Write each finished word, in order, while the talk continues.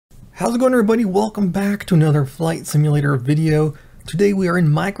How's it going, everybody? Welcome back to another flight simulator video. Today we are in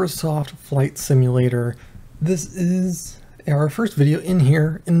Microsoft Flight Simulator. This is our first video in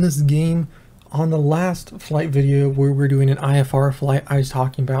here in this game. On the last flight video where we're doing an IFR flight, I was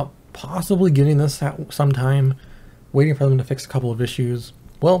talking about possibly getting this at some time, waiting for them to fix a couple of issues.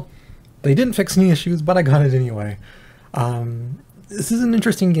 Well, they didn't fix any issues, but I got it anyway. This is an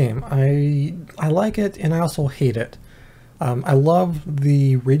interesting game. I like it and I also hate it. I love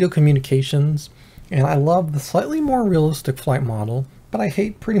the radio communications, and I love the slightly more realistic flight model, but I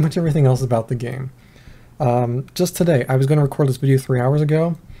hate pretty much everything else about the game. Just today, I was going to record this video 3 hours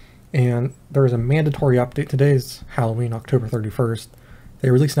ago, and there was a mandatory update. Today's Halloween, October 31st.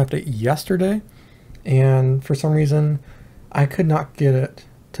 They released an update yesterday, and for some reason, I could not get it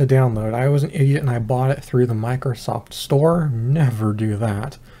to download. I was an idiot and I bought it through the Microsoft Store. Never do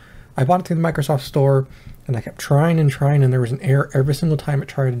that. I bought it through the Microsoft Store, and I kept trying, and there was an error every single time it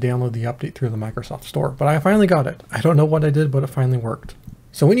tried to download the update through the Microsoft Store. But I finally got it. I don't know what I did, but it finally worked.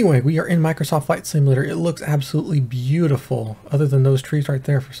 So anyway, we are in Microsoft Flight Simulator. It looks absolutely beautiful, other than those trees right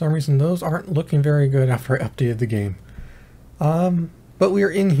there. For some reason, those aren't looking very good after I updated the game. But we are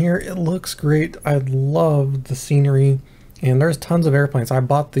in here. It looks great. I love the scenery, and there's tons of airplanes. I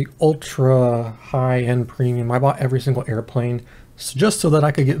bought the ultra high-end premium. I bought every single airplane just so that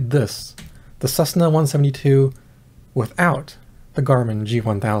I could get this. The Cessna 172 without the Garmin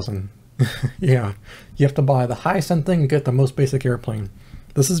G1000. Yeah, you have to buy the highest end thing to get the most basic airplane.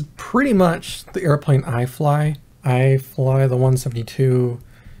 This is pretty much the airplane I fly. I fly the 172,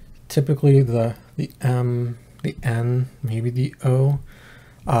 typically the M, the N, maybe the O,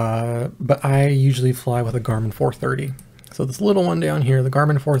 but I usually fly with a Garmin 430. So this little one down here, the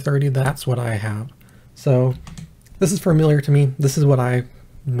Garmin 430, that's what I have. So this is familiar to me. This is what I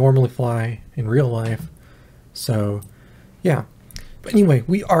normally fly in real life. So yeah, but anyway,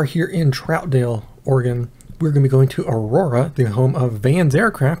 we are here in Troutdale, Oregon. We're going to be going to Aurora, the home of Van's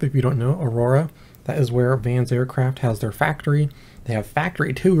Aircraft. If you don't know Aurora, that is where Van's Aircraft has their factory. They have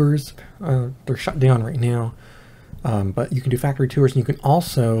factory tours. They're shut down right now, but you can do factory tours, and you can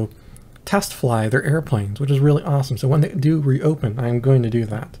also test fly their airplanes, which is really awesome. So when they do reopen, I'm going to do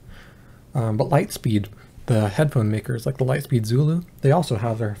that. But Lightspeed, the headphone makers like the Lightspeed Zulu, they also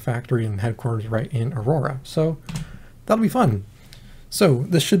have their factory and headquarters right in Aurora. So that'll be fun. So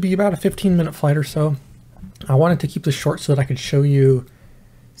this should be about a 15-minute flight or so. I wanted to keep this short so that I could show you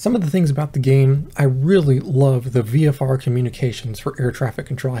some of the things about the game. I really love the VFR communications for air traffic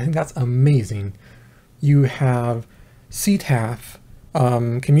control. I think that's amazing. You have CTAF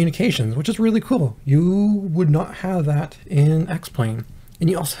communications, which is really cool. You would not have that in X-Plane. And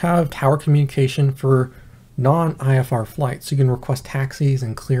you also have tower communication for non-IFR flights. So you can request taxis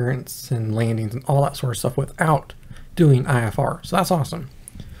and clearance and landings and all that sort of stuff without doing IFR. So that's awesome.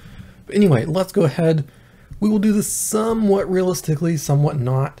 But anyway, let's go ahead. We will do this somewhat realistically, somewhat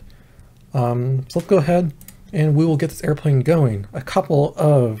not. So let's go ahead and we will get this airplane going. A couple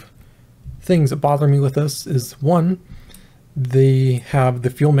of things that bother me with this is, one, they have the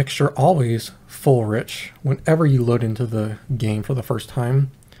fuel mixture always full rich whenever you load into the game for the first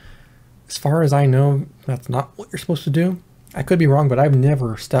time. As far as I know, that's not what you're supposed to do. I could be wrong, but I've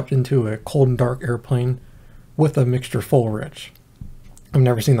never stepped into a cold and dark airplane with a mixture full rich. I've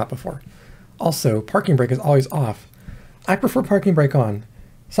never seen that before. Also, parking brake is always off. I prefer parking brake on.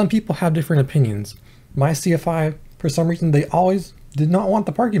 Some people have different opinions. My CFI, for some reason, they always did not want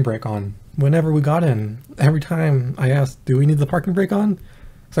the parking brake on. Whenever we got in, every time I asked, do we need the parking brake on?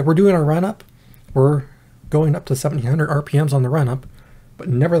 It's like, we're doing our run-up. We're going up to 1700 RPMs on the run-up, but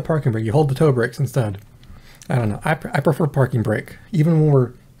never the parking brake. You hold the toe brakes instead. I don't know. I prefer parking brake. Even when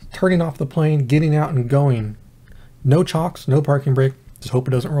we're turning off the plane, getting out and going. No chocks, no parking brake. Just hope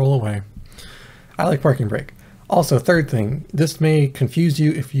it doesn't roll away. I like parking brake. Also, third thing, this may confuse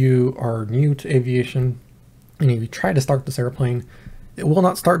you if you are new to aviation and you try to start this airplane. It will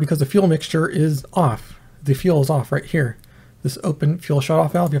not start because the fuel mixture is off. The fuel is off right here. This open fuel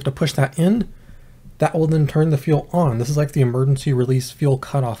shutoff valve, you have to push that in. That will then turn the fuel on. This is like the emergency release fuel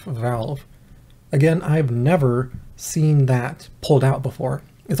cutoff valve. Again, I've never seen that pulled out before.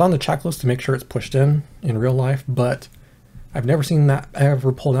 It's on the checklist to make sure it's pushed in real life, but I've never seen that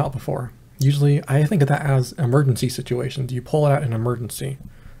ever pulled out before. Usually, I think of that as emergency situations. You pull it out in emergency.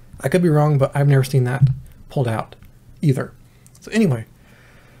 I could be wrong, but I've never seen that pulled out either. So anyway,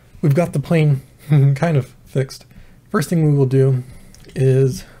 we've got the plane kind of fixed. First thing we will do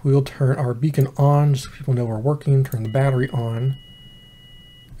is we will turn our beacon on, just so people know we're working, turn the battery on.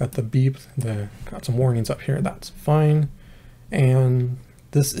 Got the beep, got some warnings up here, that's fine. And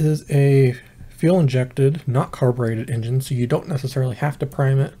this is a fuel injected, not carbureted engine, so you don't necessarily have to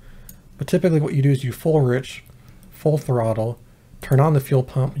prime it. But typically what you do is you full throttle, turn on the fuel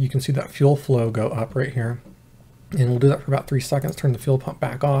pump. You can see that fuel flow go up right here. And we'll do that for about 3 seconds, turn the fuel pump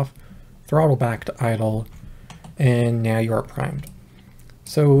back off, throttle back to idle, and now you are primed.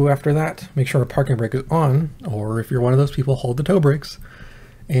 So after that, make sure our parking brake is on, or if you're one of those people, hold the toe brakes,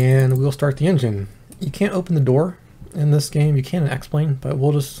 and we'll start the engine. You can't open the door in this game. You can in X-Plane, but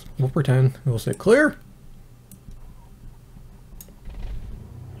we'll pretend. We'll say clear,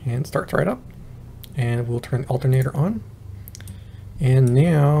 and it starts right up, and we'll turn the alternator on, and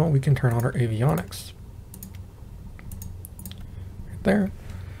now we can turn on our avionics right there.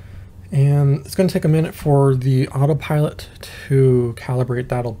 And it's going to take a minute for the autopilot to calibrate.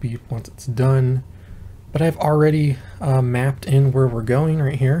 That'll be once it's done. But I've already mapped in where we're going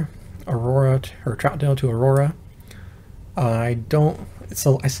right here, Aurora or Troutdale to Aurora. I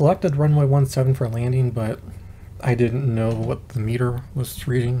selected runway 17 for landing, but I didn't know what the meter was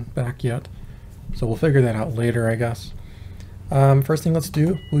reading back yet. So we'll figure that out later, I guess. First thing let's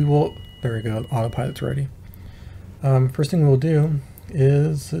do, there we go, autopilot's ready. First thing we'll do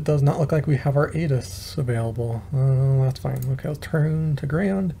is, it does not look like we have our ATIS available. That's fine. Okay, let's turn to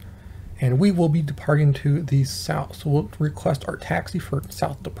ground, and we will be departing to the south. So we'll request our taxi for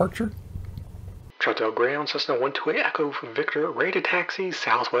south departure. Troutdale ground, Cessna 128 Echo Victor, ready to taxi,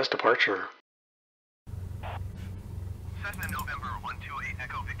 southwest departure. Cessna November 128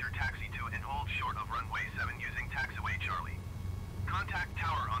 Echo Victor, taxi to and hold short of runway 7 using taxiway Charlie. Contact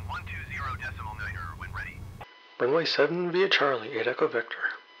tower on 120.9 when ready. Runway 7 via Charlie, 8 Echo Victor.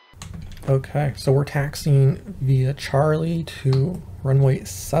 Okay, so we're taxiing via Charlie to runway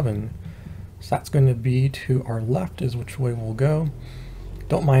 7. So that's going to be to our left is which way we'll go.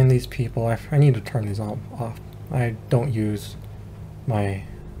 Don't mind these people. I need to turn these off. I don't use my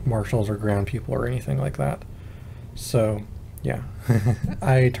marshals or ground people or anything like that. So yeah,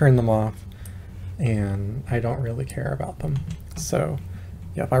 I turn them off and I don't really care about them. So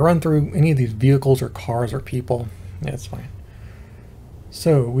yeah, if I run through any of these vehicles or cars or people, yeah, it's fine.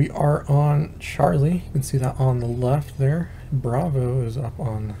 So we are on Charlie. You can see that on the left there. Bravo is up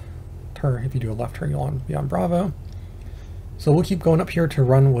on turn. If you do a left turn, you'll be on Bravo. So we'll keep going up here to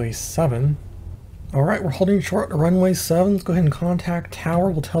runway 7. All right, we're holding short to runway 7. Let's go ahead and contact tower.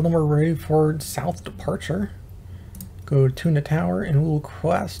 We'll tell them we're ready for south departure. Go tune the tower and we'll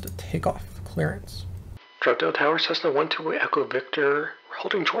request takeoff clearance. Troutdale Tower, Cessna 128 Echo Victor. We're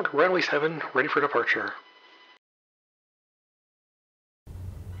holding short to runway 7, ready for departure.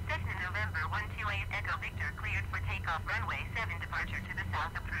 Cessna November 128 Echo Victor, cleared for takeoff, runway 7 departure to the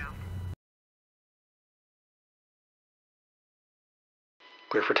south approved.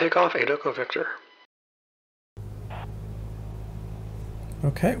 Clear for takeoff, 8 Echo Victor.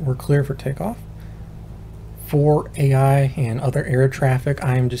 Okay, we're clear for takeoff. For AI and other air traffic,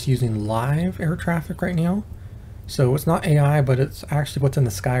 I'm just using live air traffic right now. So it's not AI, but it's actually what's in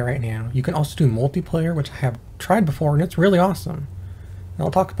the sky right now. You can also do multiplayer, which I have tried before, and it's really awesome. And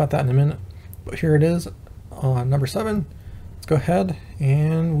I'll talk about that in a minute. But here it is on number 7. Let's go ahead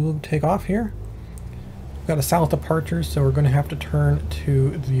and we'll take off here. We've got a south departure, so we're going to have to turn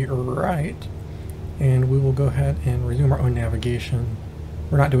to the right. And we will go ahead and resume our own navigation.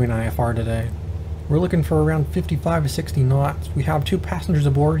 We're not doing IFR today. We're looking for around 55 to 60 knots. We have 2 passengers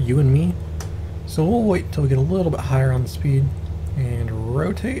aboard, you and me. So we'll wait till we get a little bit higher on the speed and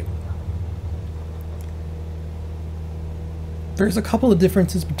rotate. There's a couple of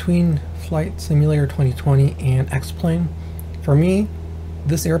differences between Flight Simulator 2020 and X-Plane. For me,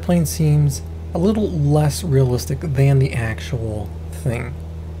 this airplane seems a little less realistic than the actual thing.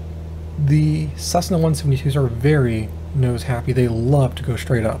 The Cessna 172s are very nose happy. They love to go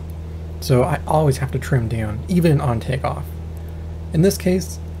straight up. So I always have to trim down, even on takeoff. In this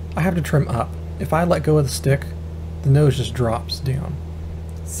case, I have to trim up. If I let go of the stick, the nose just drops down.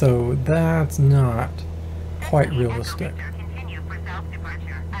 So that's not quite realistic. Continue for south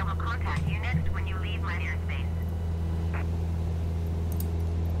departure. I will contact you next when you leave my airspace.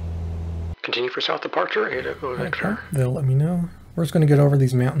 Continue for south departure, 8 Echo Victor. Okay, they'll let me know. We're just going to get over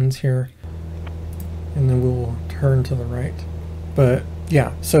these mountains here, and then we'll turn to the right. But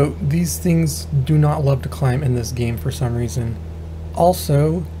yeah, so these things do not love to climb in this game for some reason.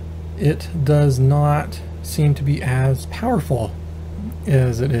 Also, it does not seem to be as powerful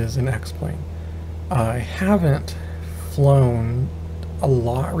as it is in X-Plane. I haven't flown a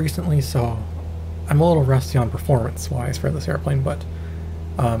lot recently, so I'm a little rusty on performance-wise for this airplane, but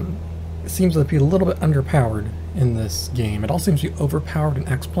it seems to be a little bit underpowered in this game. It all seems to be overpowered in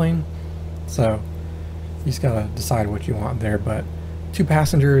X-Plane, so you just gotta decide what you want there. But 2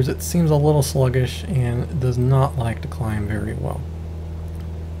 passengers, it seems a little sluggish and does not like to climb very well.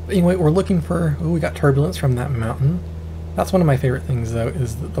 But anyway, we're looking for, oh, we got turbulence from that mountain. That's one of my favorite things though,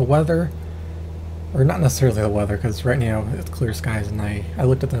 is the weather, or not necessarily the weather, because right now it's clear skies and I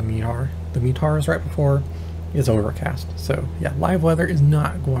looked at the METARs right before. It's overcast. So yeah, live weather is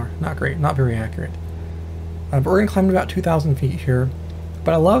not great, not very accurate. But we're going to climb to about 2,000 feet here.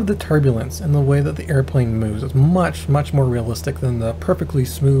 But I love the turbulence and the way that the airplane moves. It's much, much more realistic than the perfectly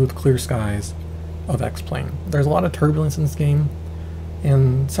smooth, clear skies of X-Plane. There's a lot of turbulence in this game,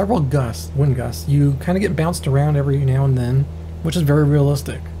 and several gusts, wind gusts. You kind of get bounced around every now and then, which is very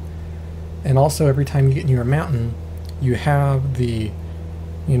realistic. And also, every time you get near a mountain, you have the,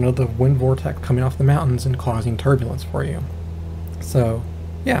 you know, the wind vortex coming off the mountains and causing turbulence for you. So,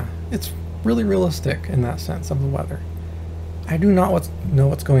 yeah, it's really realistic in that sense of the weather. I do not know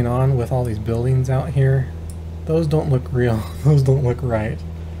what's going on with all these buildings out here. Those don't look real. Those don't look right.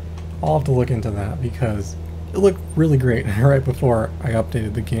 I'll have to look into that because it looked really great right before I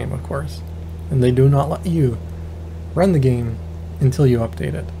updated the game, of course. And they do not let you run the game until you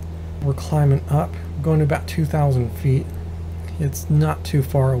update it. We're climbing up, going to about 2,000 feet. It's not too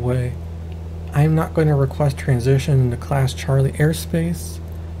far away. I'm not going to request transition into Class Charlie airspace.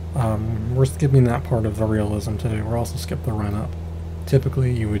 We're skipping that part of the realism today. We'll also skip the run up.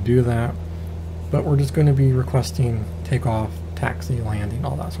 Typically you would do that, but we're just going to be requesting takeoff, taxi, landing,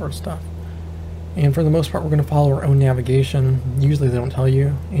 all that sort of stuff. And for the most part, we're going to follow our own navigation. Usually they don't tell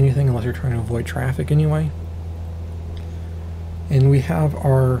you anything unless you're trying to avoid traffic anyway. And we have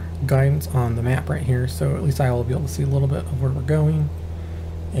our guidance on the map right here, so at least I will be able to see a little bit of where we're going.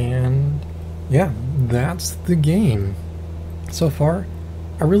 And yeah, that's the game. So far,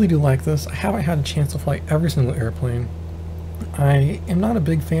 I really do like this. I haven't had a chance to fly every single airplane. I am not a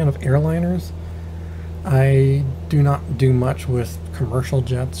big fan of airliners. I do not do much with commercial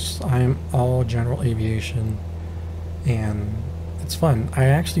jets. I am all general aviation, and it's fun. I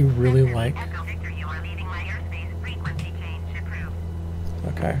actually really like...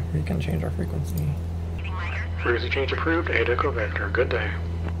 Okay, we can change our frequency. Frequency change approved, 8 Echo Vector, good day.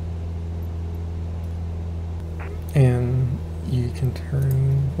 And you can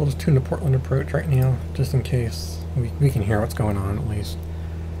turn, we'll just tune to Portland approach right now, just in case we can hear what's going on at least.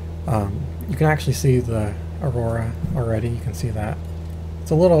 You can actually see the aurora already, you can see that.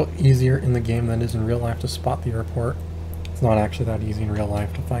 It's a little easier in the game than it is in real life to spot the airport. It's not actually that easy in real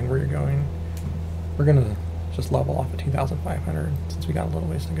life to find where you're going. We're gonna just level off at 2,500 since we got a little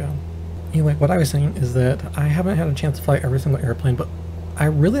ways to go. Anyway, what I was saying is that I haven't had a chance to fly every single airplane, but I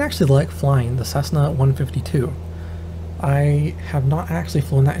really actually like flying the Cessna 152. I have not actually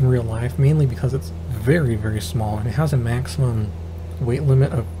flown that in real life, mainly because it's very, very small and it has a maximum weight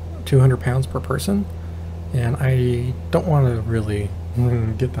limit of 200 pounds per person, and I don't want to really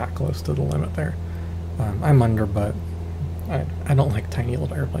get that close to the limit there. I'm under, but I don't like tiny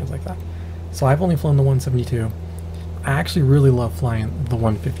little airplanes like that. So I've only flown the 172. I actually really love flying the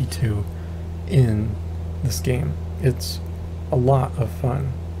 152 in this game. It's a lot of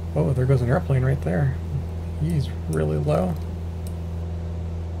fun. Oh, there goes an airplane right there. He's really low.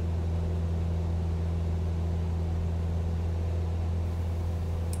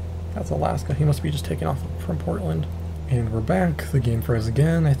 That's Alaska. He must be just taking off from Portland. And we're back. The game froze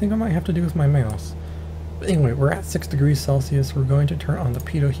again. I think I might have to do with my mouse. But anyway, we're at 6 degrees Celsius. We're going to turn on the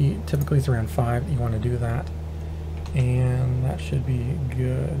pitot heat. Typically it's around 5 that you want to do that. And that should be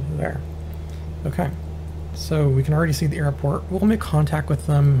good there. Okay, so we can already see the airport. We'll make contact with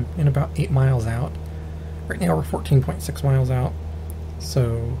them in about 8 miles out. Right now we're 14.6 miles out,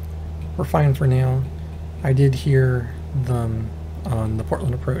 so we're fine for now. I did hear them on the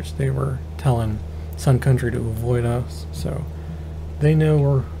Portland approach. They were telling Sun Country to avoid us, so they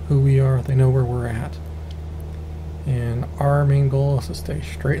know who we are, they know where we're at. And our main goal is to stay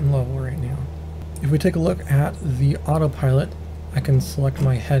straight and level right now. If we take a look at the autopilot, I can select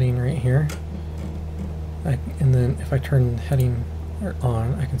my heading right here. And then if I turn heading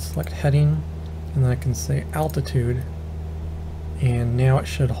on, I can select heading, and then I can say altitude. And now it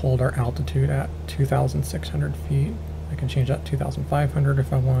should hold our altitude at 2,600 feet. I can change that to 2,500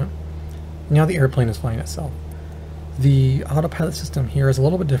 if I want. Now the airplane is flying itself. The autopilot system here is a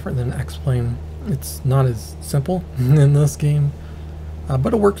little bit different than X-Plane. It's not as simple in this game,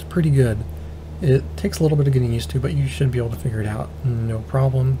 but it works pretty good. It takes a little bit of getting used to, but you should be able to figure it out, no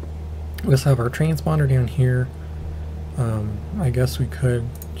problem. We also have our transponder down here. I guess we could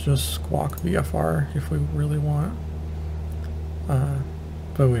just squawk VFR if we really want,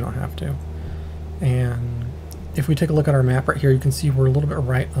 but we don't have to. And if we take a look at our map right here, you can see we're a little bit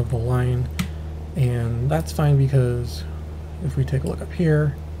right of the line, and that's fine because if we take a look up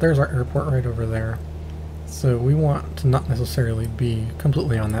here, there's our airport right over there. So we want to not necessarily be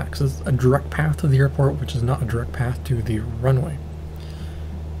completely on that because it's a direct path to the airport, which is not a direct path to the runway.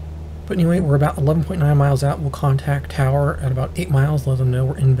 But anyway, we're about 11.9 miles out. We'll contact tower at about 8 miles, let them know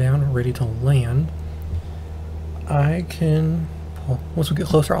we're inbound, ready to land. I can, once we get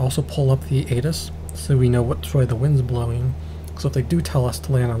closer, I'll also pull up the ATIS so we know which way the wind's blowing. So if they do tell us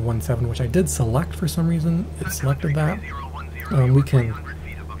to land on 17, which I did select for some reason, it selected that, we can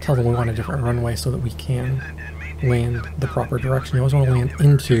tell them we want a different runway so that we can land the proper direction. You always want to land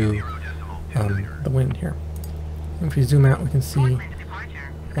into the wind here. And if we zoom out, we can see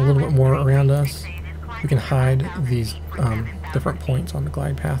a little bit more around us. We can hide these different points on the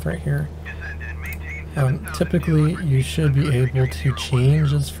glide path right here. Typically, you should be able to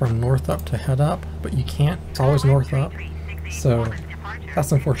change this from north up to head up, but you can't. It's always north up, so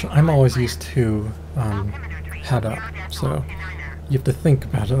that's unfortunate. I'm always used to head up, so you have to think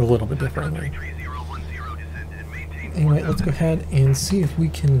about it a little bit differently. Anyway, let's go ahead and see if we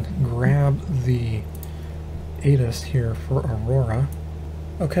can grab the ATIS here for Aurora.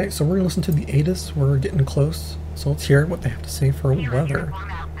 Okay, so we're going to listen to the ATIS. We're getting close, so let's hear what they have to say for weather.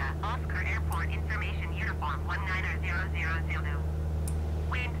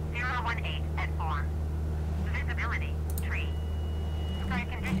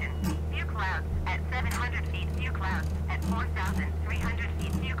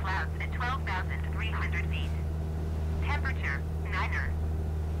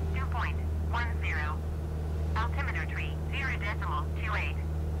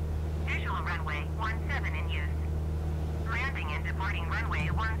 Runway 17 in use. Landing and departing runway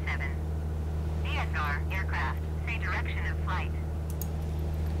 17. VFR aircraft, say direction of flight.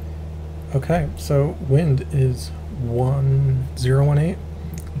 Okay, so wind is 1018.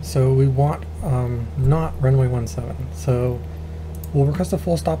 So we want not runway 17. So we'll request a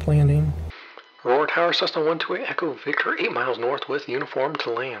full stop landing. Aurora Tower, Cessna 128 Echo Victor, 8 miles north with uniform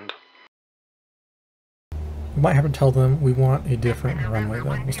to land. We might have to tell them we want a different runway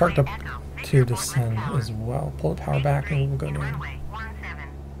though. We'll start to descend as well. Pull the power back and we'll go down.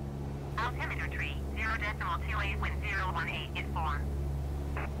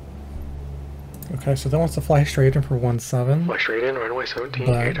 Okay, so that wants to fly straight in for 17. Fly straight in, runway 17.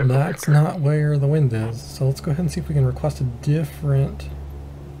 But that's not where the wind is. So let's go ahead and see if we can request a different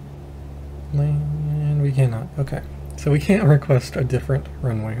lane. We cannot. Okay, so we can't request a different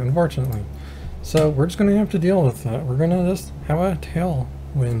runway, unfortunately. So we're just going to have to deal with that. We're going to just have a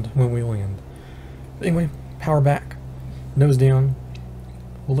tailwind when we land. But anyway, power back, nose down.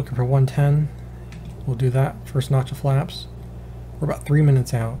 We're looking for 110. We'll do that. First notch of flaps. We're about 3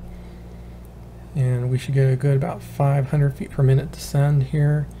 minutes out. And we should get a good about 500 feet per minute descend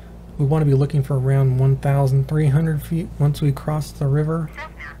here. We want to be looking for around 1,300 feet once we cross the river.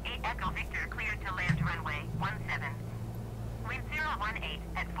 Cessna 8 Echo Victor cleared to land runway 17. Wind 018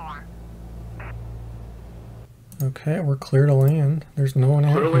 at 4. Okay, we're clear to land. There's no one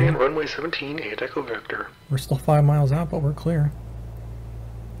out Clear to here. land, runway 17, 8 Echo Victor. We're still 5 miles out, but we're clear.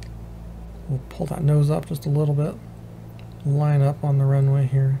 We'll pull that nose up just a little bit. Line up on the runway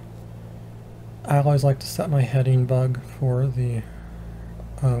here. I always like to set my heading bug for the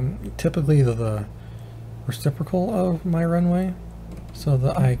typically the reciprocal of my runway, so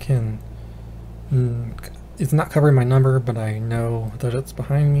that I can it's not covering my number, but I know that it's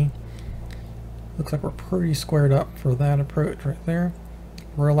behind me. Looks like we're pretty squared up for that approach right there.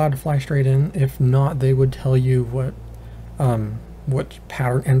 We're allowed to fly straight in. If not, they would tell you what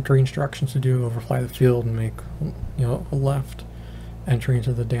pattern entry instructions to do, overfly the field and make, you know, a left entry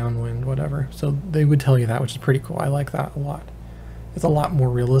into the downwind, whatever. So they would tell you that, which is pretty cool. I like that a lot. It's a lot more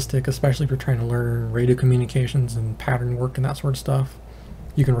realistic, especially if you're trying to learn radio communications and pattern work and that sort of stuff.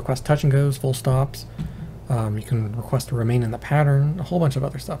 You can request touch and goes, full stops. You can request to remain in the pattern, a whole bunch of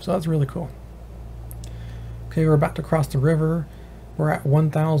other stuff. So that's really cool. Okay, we're about to cross the river. We're at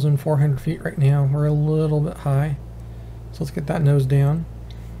 1,400 feet right now. We're a little bit high. So let's get that nose down.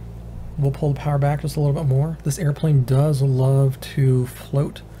 We'll pull the power back just a little bit more. This airplane does love to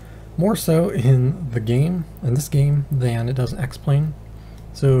float, more so in this game, than it does in X-Plane.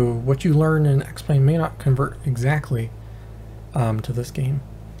 So what you learn in X-Plane may not convert exactly to this game.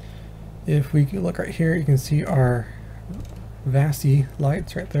 If we look right here, you can see our VASI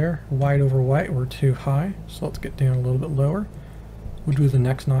lights right there, wide over white. We're too high, so let's get down a little bit lower. We'll do the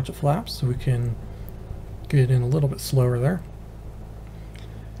next notch of flaps so we can get in a little bit slower there.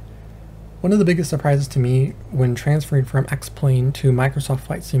 One of the biggest surprises to me when transferring from X-Plane to Microsoft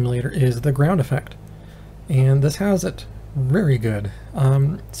Flight Simulator is the ground effect. And this has it very good.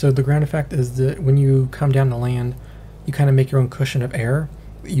 So the ground effect is that when you come down to land, you kind of make your own cushion of air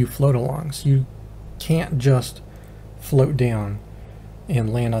that you float along. So you can't just float down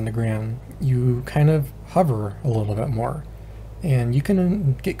and land on the ground. You kind of hover a little bit more. And you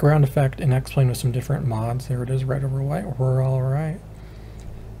can get ground effect and X-plane with some different mods. There it is, red over white. We're all right.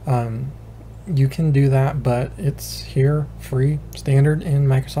 You can do that, but it's here, free, standard in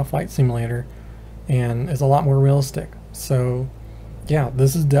Microsoft Flight Simulator, and is a lot more realistic. So yeah,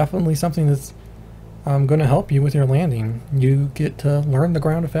 this is definitely something that's going to help you with your landing. You get to learn the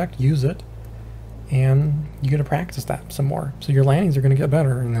ground effect, use it, and you get to practice that some more. So your landings are going to get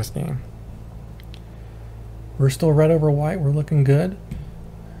better in this game. We're still red over white, we're looking good,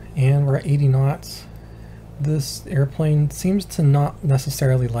 and we're at 80 knots. This airplane seems to not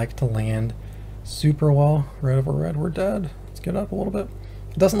necessarily like to land super well. Red over red, we're dead. Let's get up a little bit.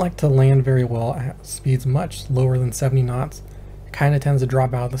 It doesn't like to land very well at speeds much lower than 70 knots. It kind of tends to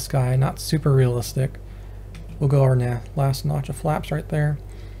drop out of the sky, not super realistic. We'll go our last notch of flaps right there.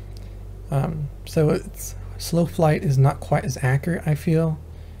 So it's slow flight is not quite as accurate, I feel.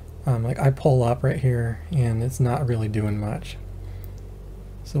 Like I pull up right here and it's not really doing much.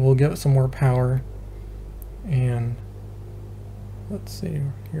 So we'll give it some more power, and let's see,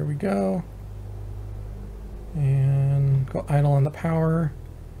 here we go. And go idle on the power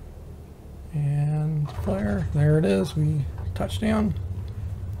and flare. There it is, we touch down.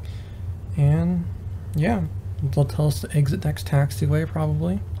 And yeah, they'll tell us to exit next taxiway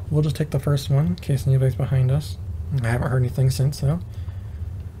probably. We'll just take the first one in case anybody's behind us. I haven't heard anything since though.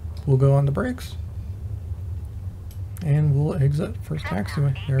 We'll go on the brakes and we'll exit first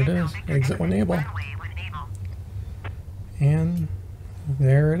taxiway. There it is, exit when able. And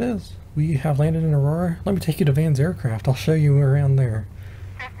there it is. We have landed in Aurora. Let me take you to Van's aircraft. I'll show you around there.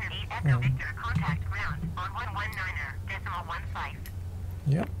 Cessna 8 Echo Victor, contact ground on 119.15.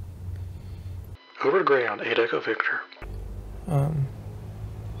 Yep. Over to ground, 8 Echo Victor.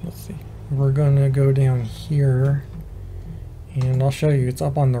 Let's see. We're gonna go down here, and I'll show you. It's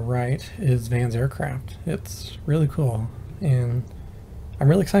up on the right is Van's aircraft. It's really cool, and I'm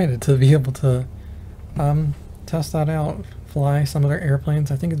really excited to be able to test that out, fly some of their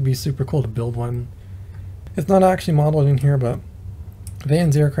airplanes. I think it'd be super cool to build one. It's not actually modeled in here, but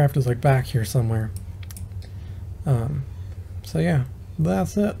Van's aircraft is like back here somewhere. So yeah,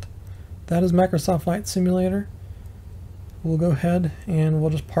 that's it. That is Microsoft Flight Simulator. We'll go ahead and we'll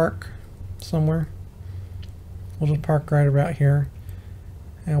just park somewhere. We'll just park right about here,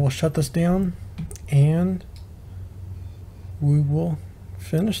 and we'll shut this down, and we will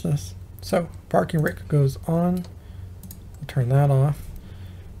finish this. So parking brake goes on. We'll turn that off.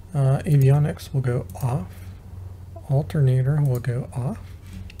 Avionics will go off. Alternator will go off,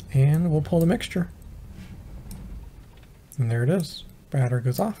 and we'll pull the mixture. And there it is. Battery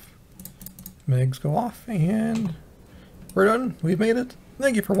goes off. Megs go off, and we're done. We've made it.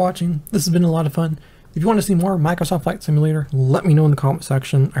 Thank you for watching. This has been a lot of fun. If you want to see more Microsoft Flight Simulator, let me know in the comment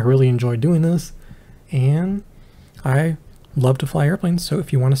section. I really enjoy doing this, and I love to fly airplanes, so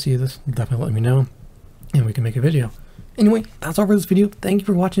if you want to see this, definitely let me know, and we can make a video. Anyway, that's all for this video. Thank you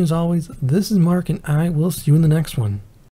for watching as always. This is Mark, and I will see you in the next one.